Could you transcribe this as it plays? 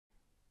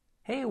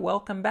Hey,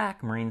 welcome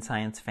back, marine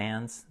science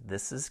fans.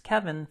 This is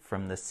Kevin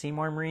from the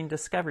Seymour Marine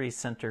Discovery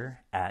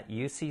Center at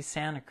UC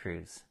Santa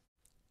Cruz.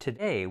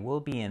 Today, we'll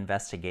be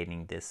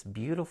investigating this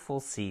beautiful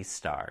sea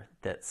star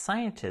that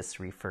scientists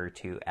refer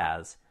to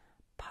as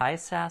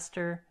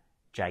Peisaster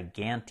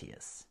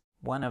giganteus.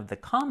 One of the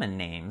common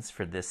names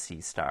for this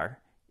sea star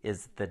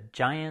is the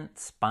giant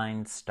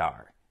spine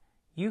star.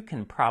 You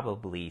can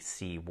probably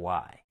see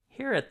why.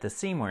 Here at the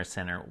Seymour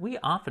Center, we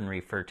often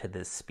refer to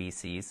this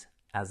species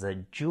as a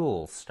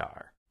jewel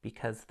star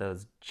because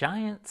those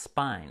giant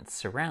spines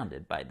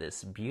surrounded by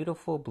this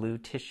beautiful blue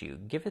tissue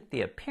give it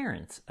the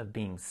appearance of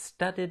being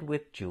studded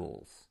with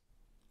jewels.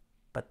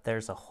 But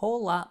there's a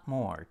whole lot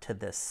more to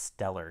this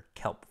stellar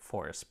kelp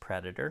forest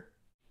predator.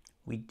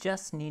 We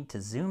just need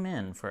to zoom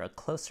in for a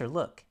closer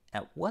look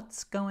at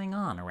what's going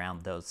on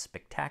around those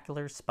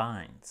spectacular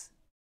spines.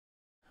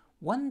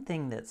 One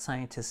thing that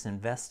scientists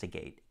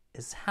investigate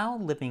is how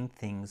living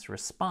things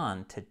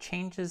respond to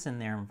changes in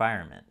their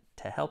environment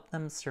to help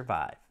them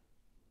survive.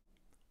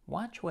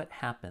 Watch what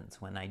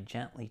happens when I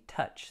gently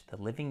touch the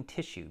living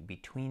tissue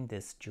between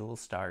this jewel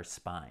star's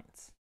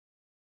spines.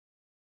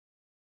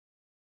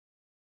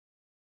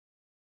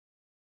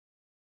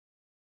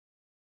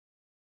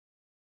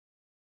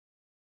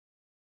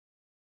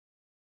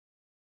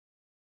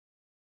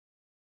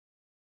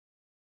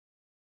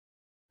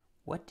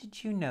 What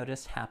did you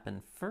notice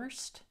happen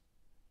first,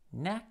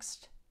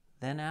 next,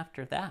 then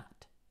after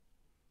that?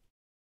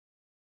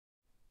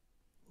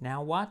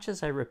 Now watch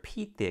as I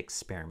repeat the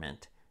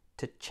experiment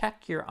to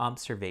check your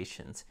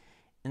observations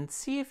and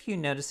see if you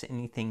notice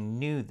anything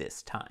new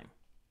this time.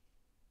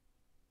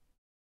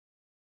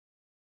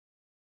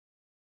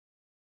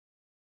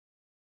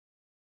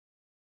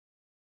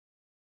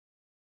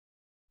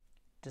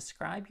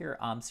 Describe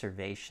your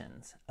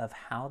observations of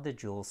how the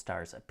jewel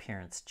star's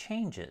appearance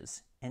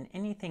changes and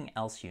anything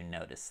else you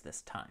notice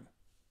this time.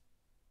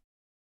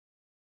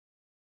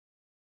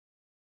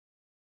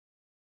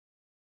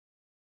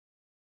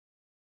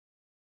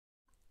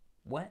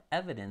 What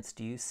evidence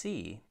do you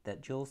see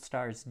that jewel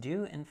stars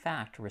do in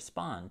fact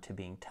respond to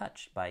being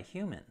touched by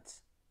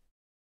humans?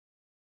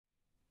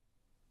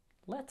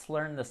 Let's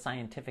learn the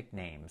scientific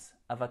names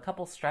of a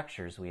couple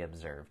structures we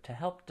observed to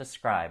help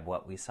describe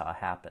what we saw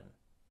happen.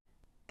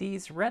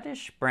 These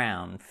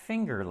reddish-brown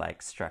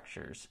finger-like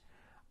structures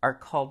are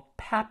called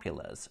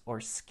papillas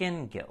or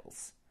skin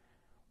gills.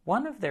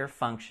 One of their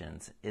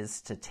functions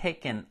is to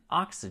take in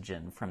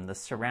oxygen from the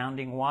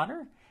surrounding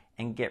water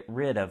and get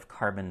rid of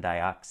carbon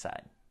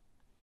dioxide.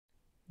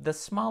 The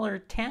smaller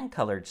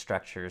tan-colored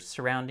structures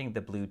surrounding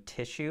the blue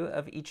tissue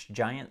of each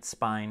giant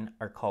spine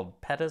are called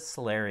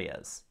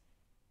pedicellarias.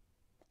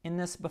 In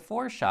this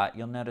before shot,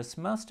 you'll notice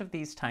most of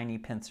these tiny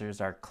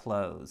pincers are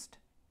closed.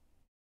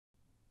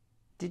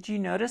 Did you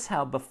notice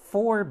how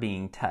before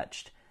being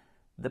touched,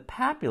 the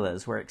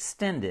papillas were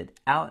extended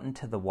out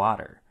into the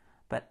water,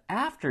 but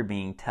after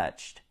being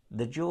touched,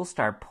 the jewel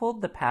star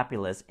pulled the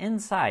papillas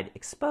inside,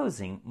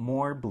 exposing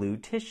more blue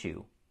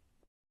tissue?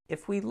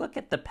 If we look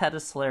at the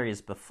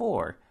pedicellarias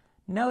before,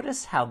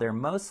 notice how they're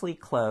mostly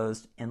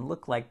closed and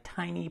look like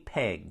tiny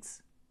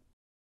pegs.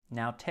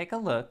 Now take a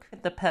look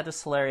at the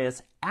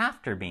pedicellarias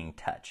after being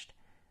touched.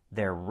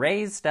 They're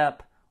raised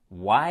up,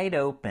 wide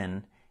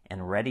open,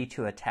 and ready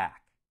to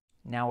attack.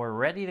 Now we're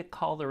ready to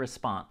call the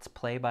response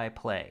play by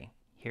play.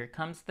 Here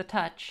comes the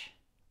touch.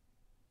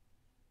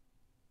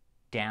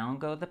 Down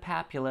go the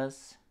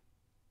papillas.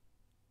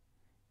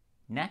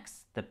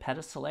 Next, the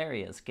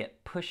pedicellarias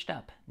get pushed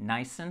up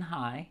nice and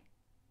high.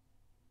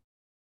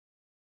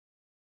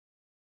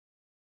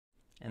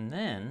 And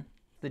then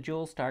the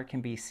jewel star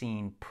can be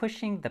seen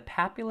pushing the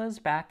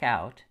papillas back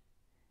out.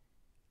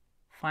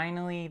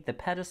 Finally, the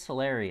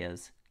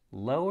pedicellarias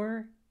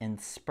lower and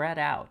spread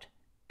out,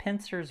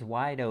 pincers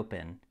wide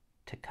open,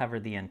 to cover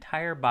the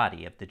entire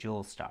body of the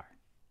jewel star.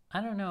 I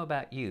don't know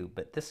about you,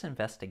 but this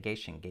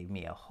investigation gave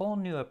me a whole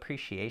new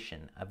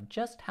appreciation of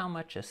just how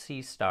much a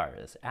sea star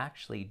is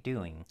actually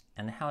doing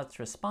and how it's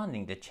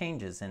responding to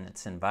changes in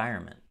its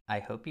environment. I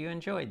hope you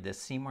enjoyed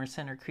this Seymour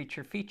Center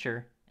creature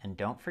feature, and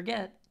don't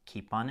forget,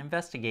 keep on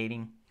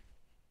investigating.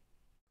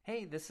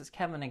 Hey, this is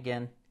Kevin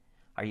again.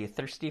 Are you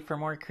thirsty for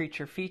more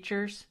creature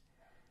features?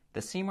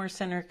 The Seymour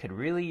Center could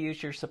really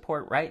use your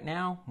support right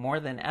now more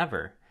than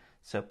ever,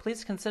 so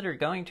please consider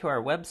going to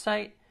our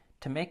website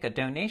to make a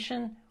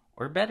donation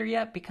or better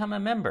yet, become a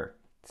member.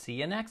 See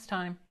you next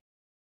time.